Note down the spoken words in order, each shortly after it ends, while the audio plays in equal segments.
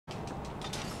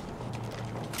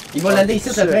Il va l'aller ici,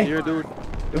 le train. Il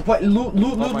va pas. Loot.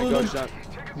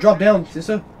 Drop down, c'est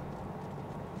ça.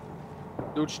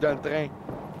 Dude, je suis dans le train.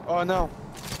 Oh non! Non!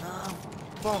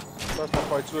 Fuck! Ça, je vais me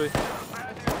faire tuer.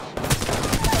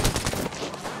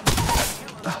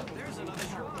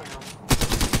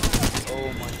 Oh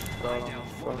my god,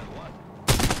 fuck.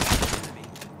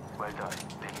 Well done.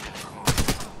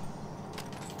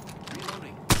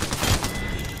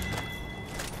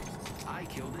 I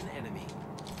killed an enemy.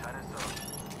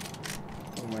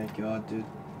 Oh my god, dude.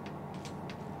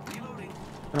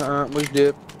 Moi je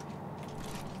dip.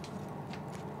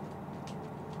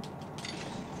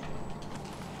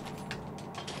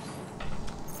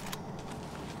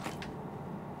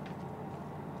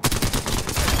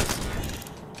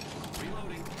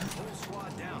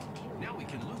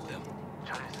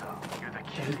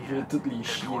 Je vais toutes les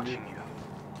chier, là.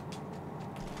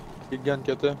 Quel gun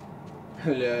que t'as?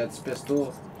 Le petit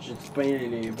pesto, j'ai tout peint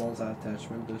les bons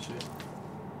attachments dessus.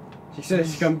 C'est ça,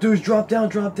 c'est comme deux, drop down.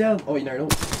 Oh, il y en a un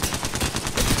autre.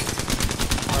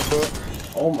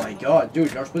 Oh my god, dude,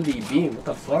 je lâche pas des beams,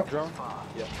 what the fuck?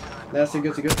 Yeah. Là, c'est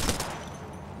good.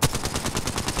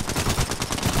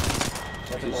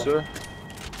 C'est sûr?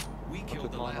 We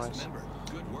killed the last member.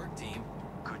 Good work, team.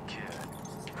 Good kill.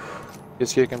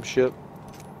 Qu'est-ce qu'il y a comme shit?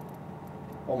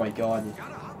 Oh my god.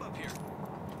 Gotta hop up here.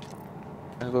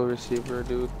 Go receiver,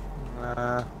 dude.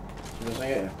 J'ai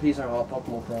besoin, please un hop up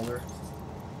mon crawler.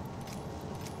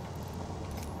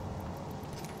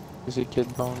 C'est quel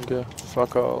bon gars?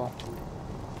 Fuck all.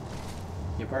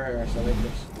 Y'a pas un select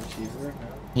receiver, hein?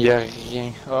 Y'a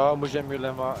rien. Ah, moi j'aime mieux le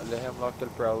Hemlock que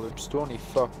le Prowler. Pis toi on est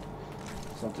fucked.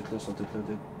 Ils sont tous là,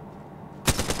 dude.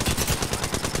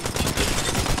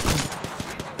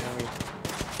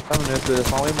 Ah, mais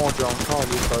laisse enlever mon drone. Oh,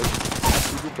 les fuck.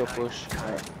 C'est lui qui push.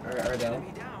 Un down.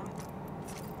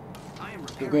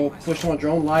 Go, push ton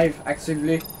drone live,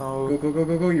 active-le. Oh.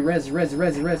 Go, il res.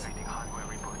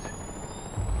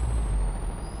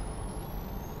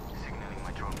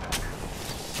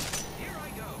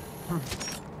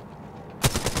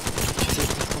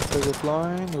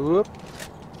 Zipline, whoop.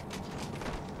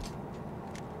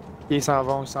 Ils s'en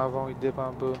vont, ils dip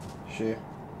en bas. Shit.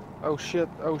 Oh shit.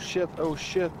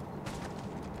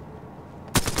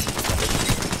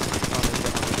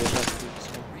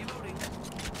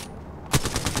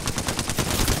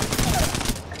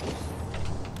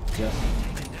 Yes.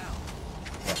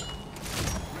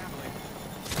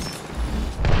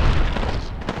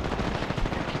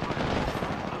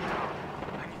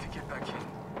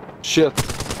 Shit.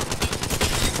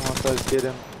 Comment ça, get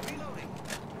him?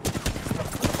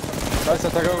 Ah, ça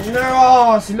t'arrange.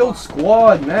 Non, c'est l'autre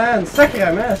squad, man!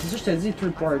 Sacrément, c'est ça que je te dis,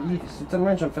 third party. C'est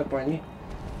tellement que je me fais pogner.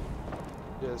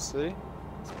 Je sais.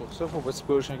 C'est pour ça, faut pas se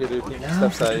push un que deux teams qui se Non,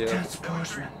 tapent faut ça tout ailleurs. le temps tu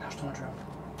push, man. Lâche ton drum.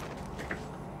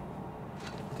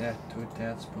 Tout le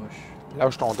temps tu push.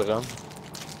 Lâche ton drone.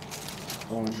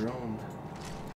 Ton drone.